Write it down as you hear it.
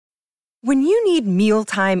When you need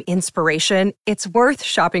mealtime inspiration, it's worth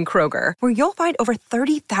shopping Kroger, where you'll find over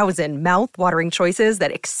 30,000 mouth-watering choices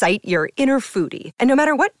that excite your inner foodie. And no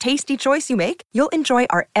matter what tasty choice you make, you'll enjoy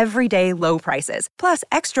our everyday low prices, plus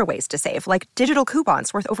extra ways to save, like digital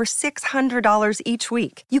coupons worth over $600 each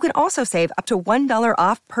week. You can also save up to $1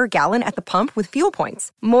 off per gallon at the pump with fuel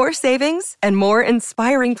points. More savings and more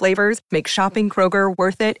inspiring flavors make shopping Kroger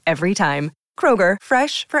worth it every time. Kroger,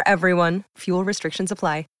 fresh for everyone. Fuel restrictions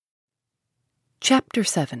apply. Chapter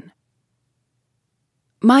 7.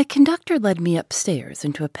 My conductor led me upstairs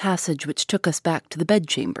into a passage which took us back to the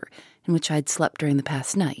bedchamber in which I'd slept during the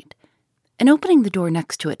past night, and opening the door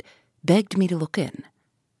next to it, begged me to look in.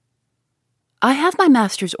 "I have my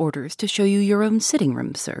master's orders to show you your own sitting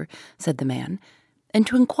room, sir," said the man, "and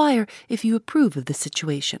to inquire if you approve of the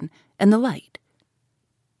situation and the light."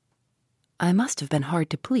 I must have been hard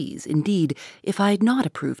to please, indeed, if I had not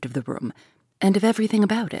approved of the room and of everything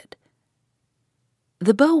about it.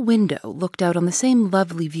 The bow window looked out on the same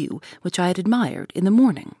lovely view which I had admired in the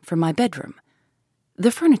morning from my bedroom. The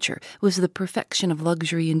furniture was the perfection of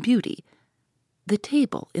luxury and beauty. The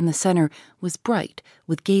table in the center was bright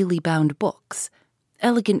with gaily bound books,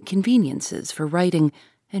 elegant conveniences for writing,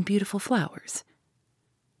 and beautiful flowers.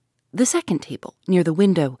 The second table, near the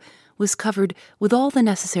window, was covered with all the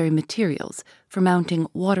necessary materials for mounting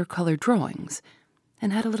watercolor drawings,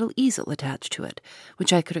 and had a little easel attached to it,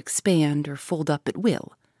 which I could expand or fold up at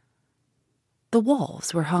will. The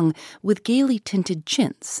walls were hung with gaily tinted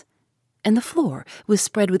chintz, and the floor was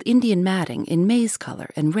spread with Indian matting in maize color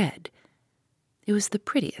and red. It was the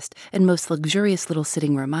prettiest and most luxurious little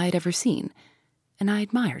sitting room I had ever seen, and I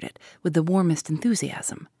admired it with the warmest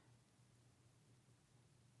enthusiasm.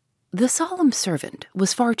 The solemn servant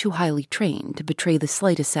was far too highly trained to betray the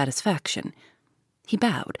slightest satisfaction. He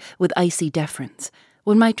bowed with icy deference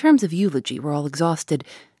when my terms of eulogy were all exhausted,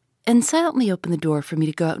 and silently opened the door for me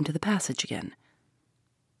to go out into the passage again.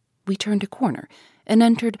 We turned a corner and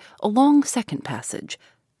entered a long second passage,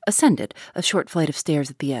 ascended a short flight of stairs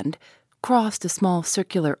at the end, crossed a small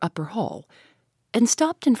circular upper hall, and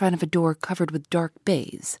stopped in front of a door covered with dark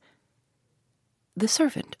baize. The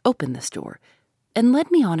servant opened this door and led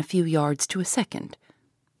me on a few yards to a second,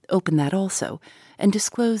 opened that also, and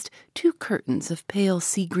disclosed 2 curtains of pale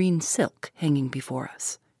sea-green silk hanging before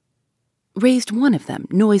us. Raised one of them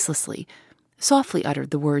noiselessly, softly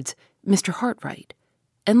uttered the words, "Mr. Hartright,"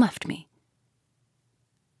 and left me.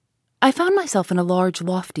 I found myself in a large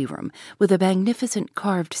lofty room with a magnificent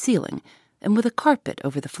carved ceiling and with a carpet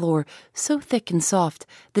over the floor so thick and soft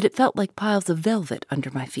that it felt like piles of velvet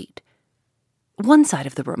under my feet. One side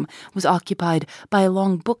of the room was occupied by a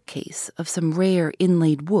long bookcase of some rare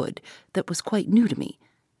inlaid wood that was quite new to me.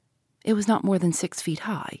 It was not more than 6 feet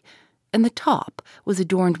high, and the top was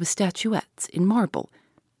adorned with statuettes in marble,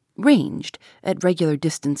 ranged at regular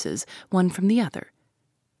distances one from the other.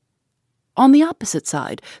 On the opposite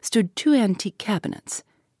side stood 2 antique cabinets,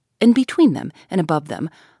 and between them and above them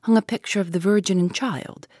hung a picture of the Virgin and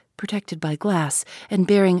Child, protected by glass and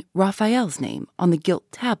bearing Raphael's name on the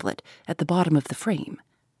gilt tablet at the bottom of the frame.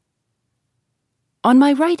 On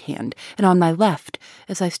my right hand and on my left,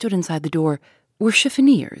 as I stood inside the door, were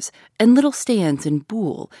chiffoniers and little stands in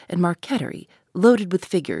buhl and marqueterie loaded with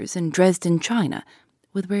figures in Dresden china,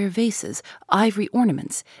 with rare vases, ivory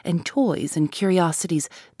ornaments, and toys and curiosities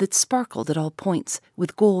that sparkled at all points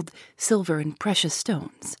with gold, silver, and precious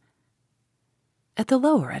stones. At the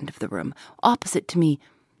lower end of the room, opposite to me,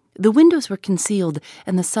 the windows were concealed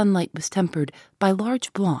and the sunlight was tempered by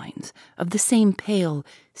large blinds of the same pale,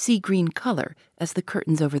 sea-green color as the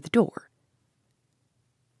curtains over the door.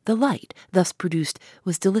 The light thus produced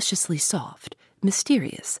was deliciously soft,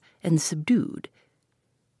 mysterious, and subdued.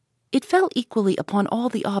 It fell equally upon all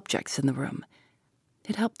the objects in the room.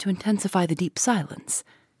 It helped to intensify the deep silence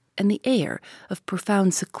and the air of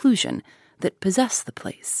profound seclusion that possessed the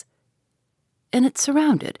place. And it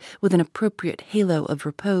surrounded, with an appropriate halo of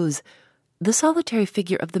repose, the solitary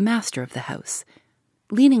figure of the master of the house,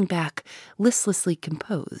 leaning back, listlessly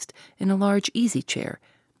composed, in a large easy-chair,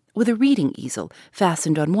 with a reading easel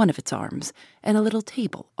fastened on one of its arms and a little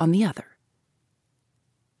table on the other.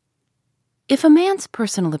 If a man's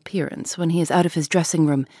personal appearance when he is out of his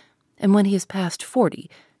dressing-room and when he is past 40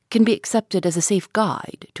 can be accepted as a safe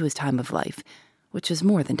guide to his time of life, which is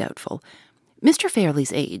more than doubtful, Mr.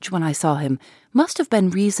 Fairley's age, when I saw him, must have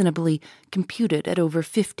been reasonably computed at over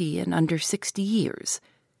 50 and under 60 years.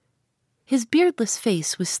 His beardless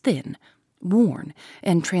face was thin, worn,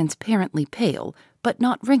 and transparently pale, but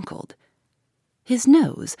not wrinkled. His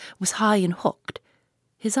nose was high and hooked.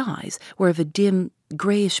 His eyes were of a dim,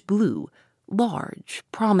 grayish blue, large,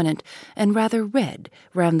 prominent, and rather red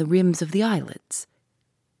round the rims of the eyelids.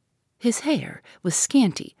 His hair was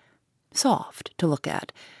scanty, soft to look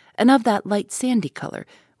at, and of that light sandy color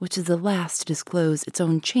which is the last to disclose its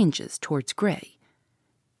own changes towards gray.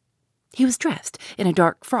 He was dressed in a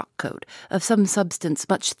dark frock coat of some substance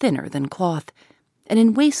much thinner than cloth, and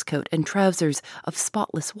in waistcoat and trousers of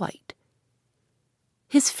spotless white.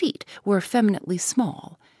 His feet were effeminately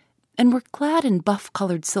small, and were clad in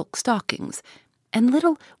buff-colored silk stockings and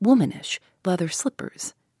little womanish leather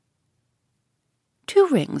slippers. 2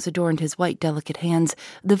 rings adorned his white, delicate hands,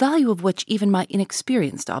 the value of which even my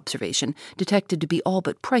inexperienced observation detected to be all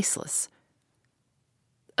but priceless.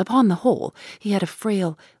 Upon the whole, he had a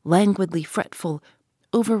frail, languidly fretful,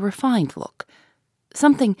 over-refined look,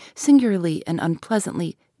 something singularly and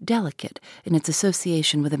unpleasantly delicate in its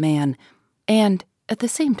association with a man, and, at the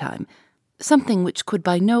same time, something which could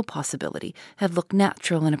by no possibility have looked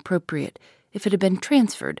natural and appropriate if it had been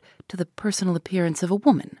transferred to the personal appearance of a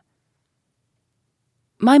woman.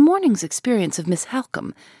 My morning's experience of Miss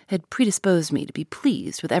Halcombe had predisposed me to be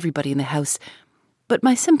pleased with everybody in the house, but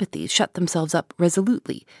my sympathies shut themselves up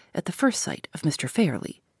resolutely at the first sight of Mr.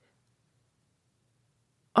 Fairley.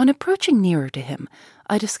 On approaching nearer to him,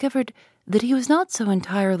 I discovered that he was not so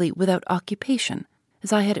entirely without occupation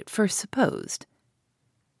as I had at first supposed.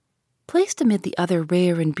 Placed amid the other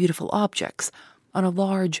rare and beautiful objects on a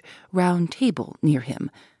large, round table near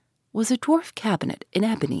him was a dwarf cabinet in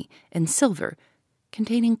ebony and silver,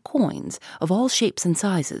 containing coins of all shapes and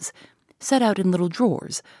sizes, set out in little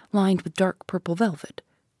drawers lined with dark purple velvet.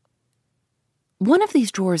 One of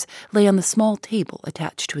these drawers lay on the small table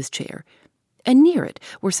attached to his chair, and near it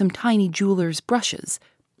were some tiny jeweler's brushes,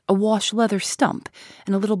 a wash-leather stump,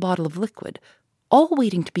 and a little bottle of liquid, all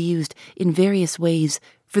waiting to be used in various ways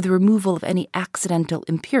for the removal of any accidental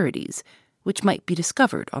impurities which might be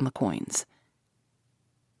discovered on the coins.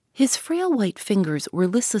 His frail white fingers were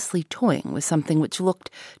listlessly toying with something which looked,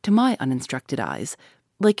 to my uninstructed eyes,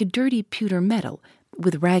 like a dirty pewter medal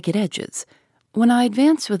with ragged edges, when I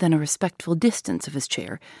advanced within a respectful distance of his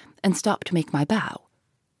chair and stopped to make my bow.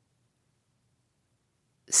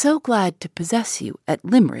 "So glad to possess you at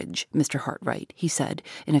Limmeridge, Mr. Hartright," he said,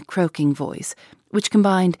 in a croaking voice, which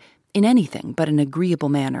combined, in anything but an agreeable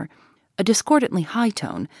manner, a discordantly high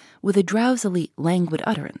tone with a drowsily languid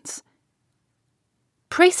utterance.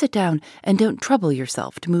 "Pray sit down and don't trouble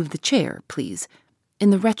yourself to move the chair, please. In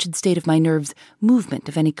the wretched state of my nerves, movement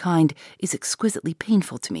of any kind is exquisitely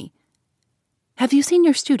painful to me. Have you seen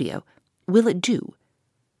your studio? Will it do?"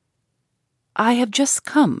 "I have just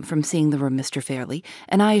come from seeing the room, Mr. Fairley,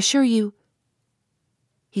 and I assure you—"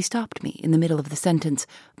 He stopped me in the middle of the sentence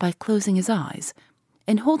by closing his eyes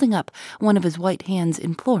and holding up one of his white hands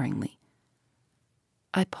imploringly.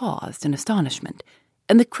 I paused in astonishment,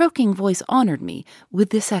 and the croaking voice honored me with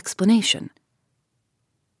this explanation.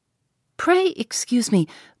 "Pray excuse me,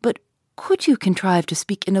 but could you contrive to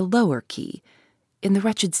speak in a lower key? In the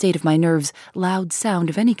wretched state of my nerves, loud sound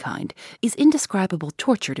of any kind is indescribable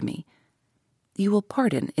torture to me. You will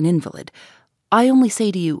pardon an invalid. I only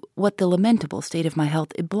say to you what the lamentable state of my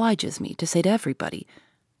health obliges me to say to everybody.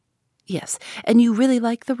 Yes, and you really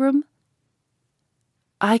like the room?"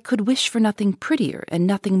 "I could wish for nothing prettier and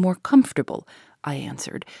nothing more comfortable," I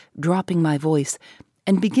answered, dropping my voice,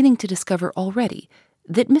 and beginning to discover already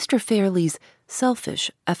that Mr. Fairley's selfish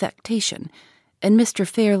affectation and Mr.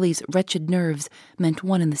 Fairley's wretched nerves meant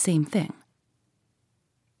one and the same thing.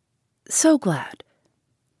 "So glad.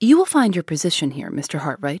 You will find your position here, Mr.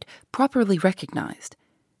 Hartright, properly recognized.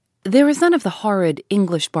 There is none of the horrid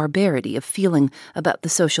English barbarity of feeling about the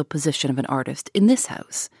social position of an artist in this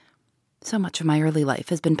house. So much of my early life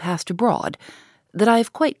has been passed abroad that I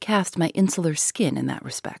have quite cast my insular skin in that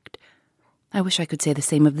respect. I wish I could say the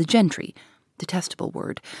same of the gentry, detestable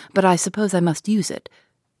word, but I suppose I must use it,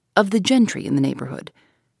 of the gentry in the neighborhood.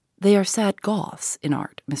 They are sad Goths in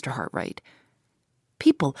art, Mr. Hartright.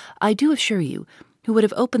 People, I do assure you, who would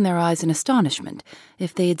have opened their eyes in astonishment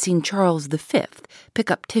if they had seen Charles V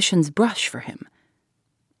pick up Titian's brush for him.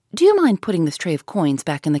 Do you mind putting this tray of coins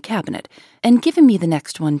back in the cabinet and giving me the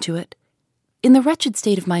next one to it? In the wretched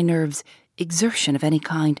state of my nerves, exertion of any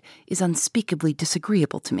kind is unspeakably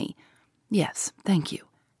disagreeable to me. Yes, thank you."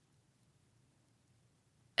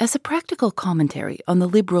 As a practical commentary on the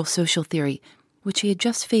liberal social theory, which he had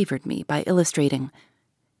just favored me by illustrating,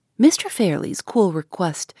 Mr. Fairley's cool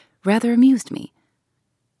request rather amused me.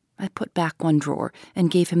 I put back one drawer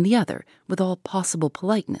and gave him the other with all possible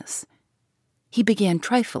politeness. He began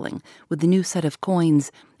trifling with the new set of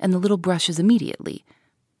coins and the little brushes immediately,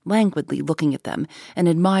 languidly looking at them and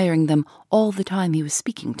admiring them all the time he was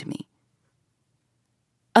speaking to me.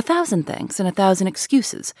 1,000 thanks and 1,000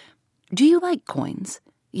 excuses. Do you like coins?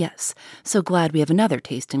 Yes, so glad we have another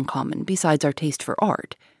taste in common besides our taste for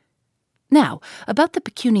art. Now, about the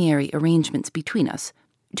pecuniary arrangements between us,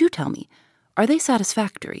 do tell me, are they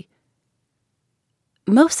satisfactory?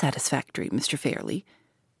 Most satisfactory, Mr. Fairley.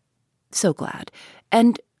 So glad.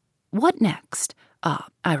 And what next? Ah,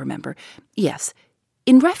 I remember. Yes,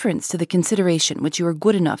 in reference to the consideration which you are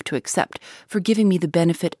good enough to accept for giving me the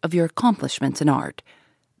benefit of your accomplishments in art,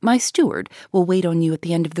 my steward will wait on you at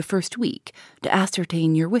the end of the first week to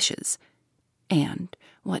ascertain your wishes. And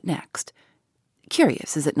what next?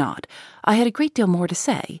 Curious, is it not? I had a great deal more to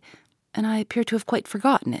say, and I appear to have quite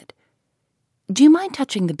forgotten it. Do you mind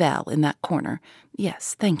touching the bell in that corner?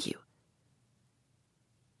 Yes, thank you.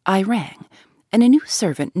 I rang, and a new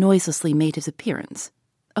servant noiselessly made his appearance.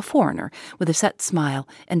 A foreigner, with a set smile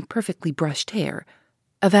and perfectly brushed hair.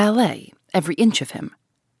 A valet, every inch of him.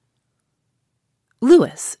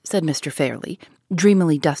 "Louis," said Mr. Fairley,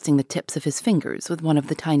 dreamily dusting the tips of his fingers with one of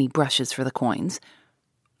the tiny brushes for the coins,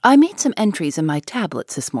 "I made some entries in my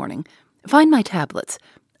tablets this morning. Find my tablets.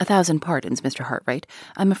 1,000 pardons, Mr. Hartright.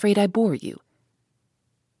 I'm afraid I bore you."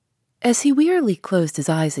 As he wearily closed his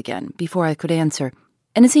eyes again before I could answer,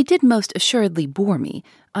 and as he did most assuredly bore me,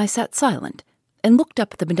 I sat silent and looked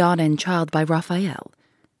up at the Madonna and Child by Raphael.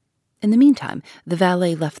 In the meantime, the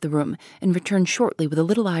valet left the room and returned shortly with a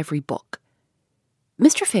little ivory book.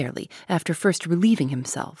 Mr. Fairley, after first relieving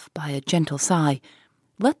himself by a gentle sigh,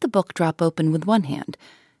 let the book drop open with one hand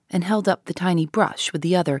and held up the tiny brush with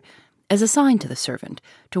the other as a sign to the servant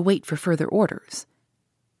to wait for further orders.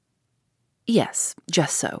 "Yes,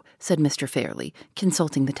 just so," said Mr. Fairley,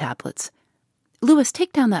 consulting the tablets. "Louis,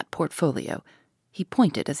 take down that portfolio." He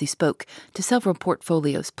pointed, as he spoke, to several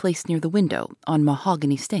portfolios placed near the window on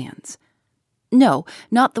mahogany stands. "No,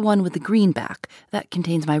 not the one with the green back. That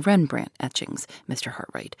contains my Rembrandt etchings, Mr.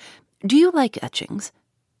 Hartright. Do you like etchings?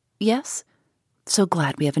 Yes? So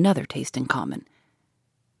glad we have another taste in common.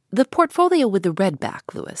 The portfolio with the red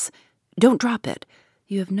back, Louis. Don't drop it.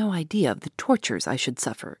 You have no idea of the tortures I should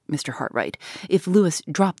suffer, Mr. Hartright, if Louis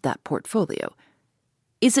dropped that portfolio.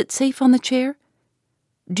 Is it safe on the chair?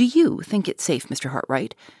 Do you think it safe, Mr.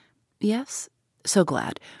 Hartright? Yes? So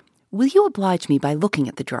glad. Will you oblige me by looking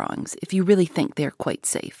at the drawings, if you really think they are quite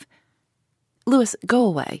safe? Louis, go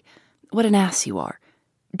away. What an ass you are.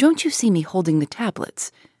 Don't you see me holding the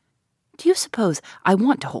tablets? Do you suppose I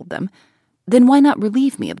want to hold them? Then why not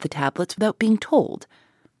relieve me of the tablets without being told?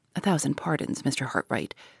 1,000 pardons, Mr.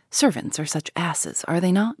 Hartright. Servants are such asses, are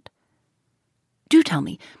they not? Do tell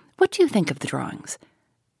me, what do you think of the drawings?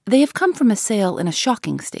 They have come from a sale in a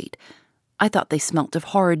shocking state. I thought they smelt of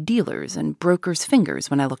horrid dealers and brokers' fingers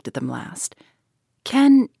when I looked at them last.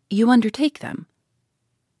 Can you undertake them?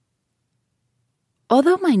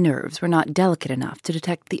 Although my nerves were not delicate enough to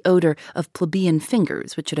detect the odor of plebeian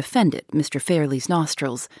fingers which had offended Mr. Fairley's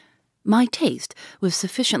nostrils, my taste was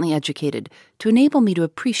sufficiently educated to enable me to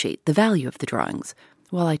appreciate the value of the drawings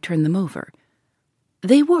while I turned them over.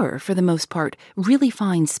 They were, for the most part, really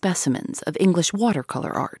fine specimens of English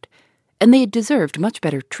watercolor art, and they had deserved much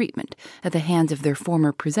better treatment at the hands of their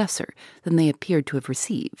former possessor than they appeared to have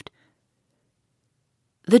received.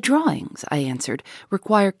 The drawings, I answered,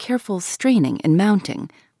 require careful straining and mounting,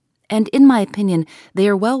 and in my opinion they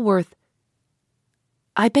are well worth—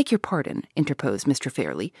 I beg your pardon, interposed Mr.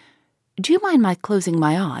 Fairley. Do you mind my closing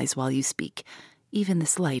my eyes while you speak? Even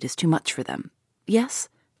this light is too much for them. Yes?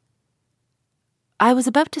 I was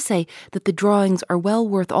about to say that the drawings are well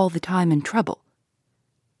worth all the time and trouble.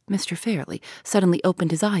 Mr. Fairley suddenly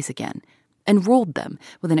opened his eyes again and rolled them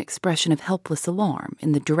with an expression of helpless alarm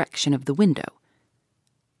in the direction of the window.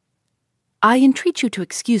 I entreat you to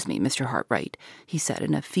excuse me, Mr. Hartright, he said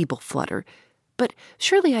in a feeble flutter, but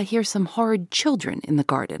surely I hear some horrid children in the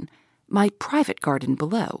garden, my private garden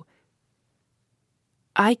below.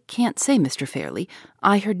 I can't say, Mr. Fairley.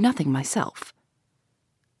 I heard nothing myself.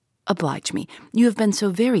 Oblige me. You have been so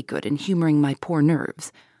very good in humoring my poor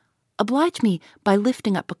nerves. Oblige me by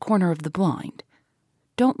lifting up a corner of the blind.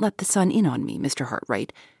 Don't let the sun in on me, Mr.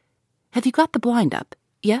 Hartright. Have you got the blind up?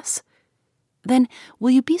 Yes? Then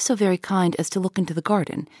will you be so very kind as to look into the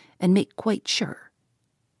garden and make quite sure?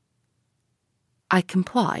 I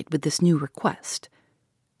complied with this new request.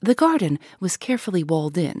 The garden was carefully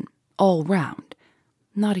walled in, all round.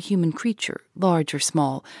 Not a human creature, large or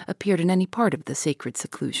small, appeared in any part of the sacred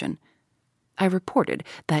seclusion. I reported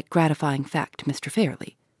that gratifying fact to Mr.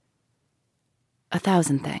 Fairley.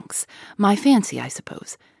 1,000 thanks. My fancy, I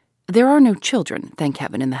suppose. There are no children, thank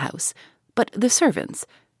heaven, in the house, but the servants,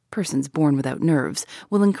 persons born without nerves,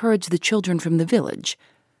 will encourage the children from the village.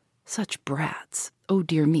 Such brats, oh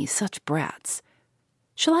dear me, such brats.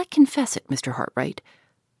 Shall I confess it, Mr. Hartright?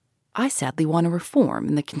 I sadly want a reform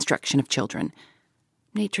in the construction of children.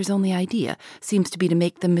 Nature's only idea seems to be to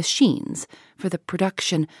make them machines for the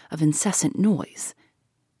production of incessant noise.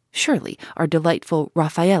 Surely our delightful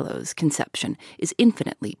Raffaello's conception is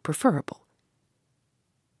infinitely preferable.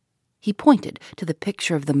 He pointed to the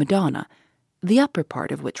picture of the Madonna, the upper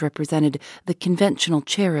part of which represented the conventional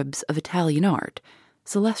cherubs of Italian art,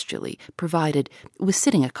 celestially provided with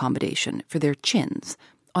sitting accommodation for their chins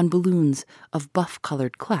on balloons of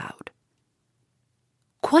buff-colored cloud.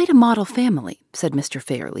 "Quite a model family," said Mr.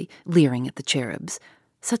 Fairlie, leering at the cherubs.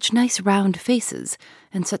 "Such nice round faces,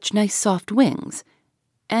 and such nice soft wings.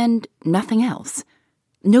 And nothing else.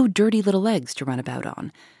 No dirty little legs to run about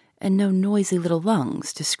on, and no noisy little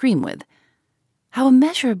lungs to scream with. How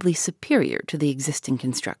immeasurably superior to the existing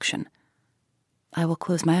construction. I will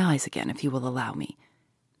close my eyes again, if you will allow me.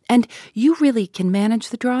 And you really can manage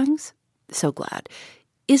the drawings? So glad.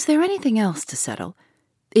 Is there anything else to settle?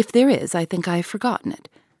 If there is, I think I have forgotten it.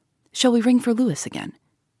 Shall we ring for Louis again?"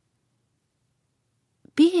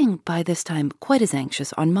 Being by this time quite as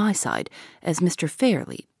anxious on my side as Mr.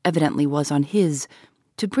 Fairlie evidently was on his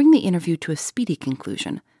to bring the interview to a speedy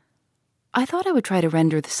conclusion, I thought I would try to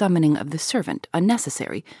render the summoning of the servant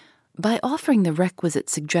unnecessary by offering the requisite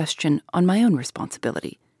suggestion on my own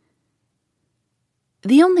responsibility.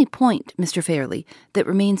 "The only point, Mr. Fairlie, that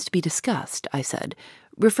remains to be discussed," I said,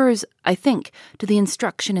 "refers, I think, to the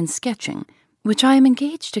instruction in sketching, which I am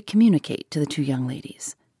engaged to communicate to the two young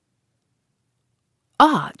ladies."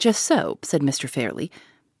 "Ah, just so," said Mr. Fairlie.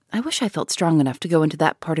 "I wish I felt strong enough to go into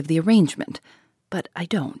that part of the arrangement, but I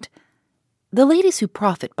don't. The ladies who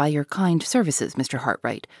profit by your kind services, Mr.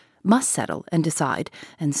 Hartright, must settle and decide,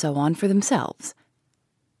 and so on for themselves.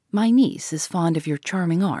 My niece is fond of your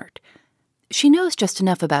charming art. She knows just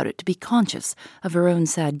enough about it to be conscious of her own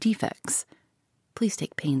sad defects. Please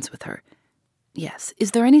take pains with her. Yes,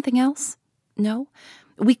 is there anything else? No?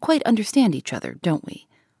 We quite understand each other, don't we?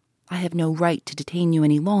 I have no right to detain you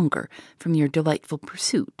any longer from your delightful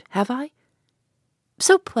pursuit, have I?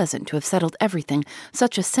 So pleasant to have settled everything,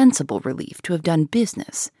 such a sensible relief to have done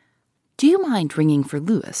business. Do you mind ringing for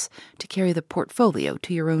Louis to carry the portfolio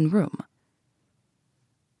to your own room?"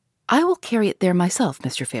 "I will carry it there myself,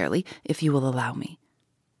 Mr. Fairlie, if you will allow me."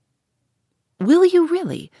 "Will you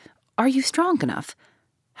really? Are you strong enough?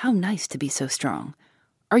 How nice to be so strong.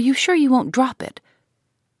 Are you sure you won't drop it?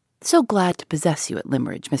 So glad to possess you at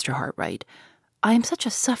Limmeridge, Mr. Hartright. I am such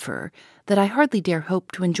a sufferer that I hardly dare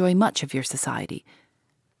hope to enjoy much of your society.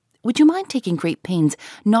 Would you mind taking great pains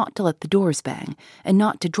not to let the doors bang, and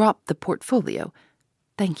not to drop the portfolio?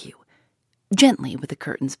 Thank you. Gently with the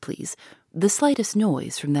curtains, please. The slightest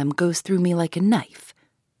noise from them goes through me like a knife.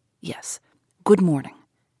 Yes, good morning."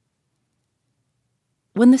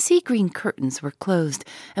 When the sea-green curtains were closed,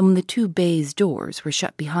 and when the two baize doors were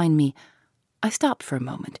shut behind me, I stopped for a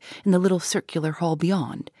moment in the little circular hall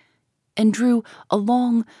beyond, and drew a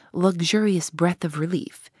long, luxurious breath of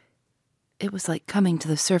relief. It was like coming to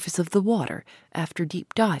the surface of the water after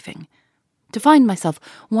deep diving, to find myself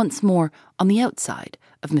once more on the outside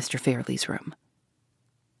of Mr. Fairlie's room.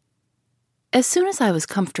 As soon as I was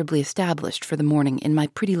comfortably established for the morning in my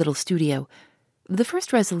pretty little studio, the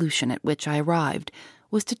first resolution at which I arrived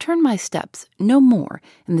was to turn my steps no more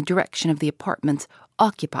in the direction of the apartments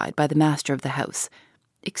occupied by the master of the house,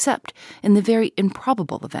 except in the very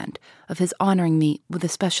improbable event of his honoring me with a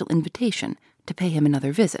special invitation to pay him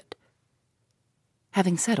another visit.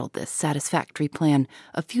 Having settled this satisfactory plan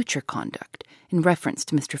of future conduct in reference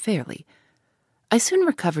to Mr. Fairlie, I soon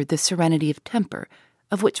recovered the serenity of temper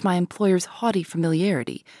of which my employer's haughty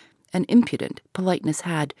familiarity and impudent politeness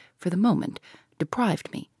had, for the moment,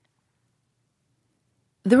 deprived me.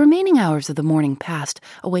 The remaining hours of the morning passed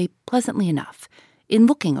away pleasantly enough in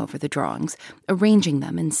looking over the drawings, arranging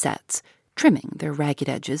them in sets, trimming their ragged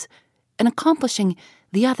edges, and accomplishing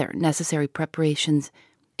the other necessary preparations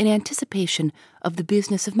in anticipation of the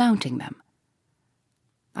business of mounting them.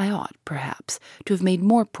 I ought, perhaps, to have made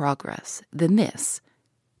more progress than this,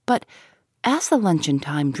 but as the luncheon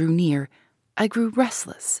time drew near, I grew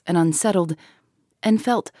restless and unsettled, and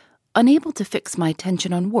felt unable to fix my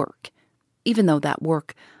attention on work, even though that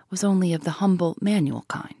work was only of the humble manual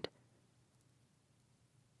kind.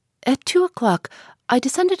 At 2:00, I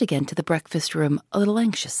descended again to the breakfast room a little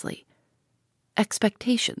anxiously.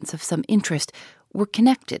 Expectations of some interest were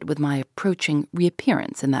connected with my approaching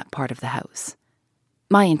reappearance in that part of the house.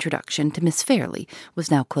 My introduction to Miss Fairlie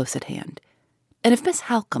was now close at hand, and if Miss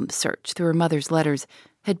Halcombe's search through her mother's letters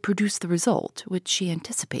had produced the result which she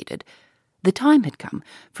anticipated, the time had come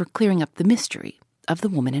for clearing up the mystery of the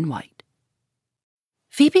woman in white.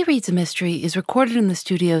 Phoebe Reads a Mystery is recorded in the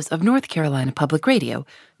studios of North Carolina Public Radio,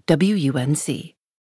 WUNC.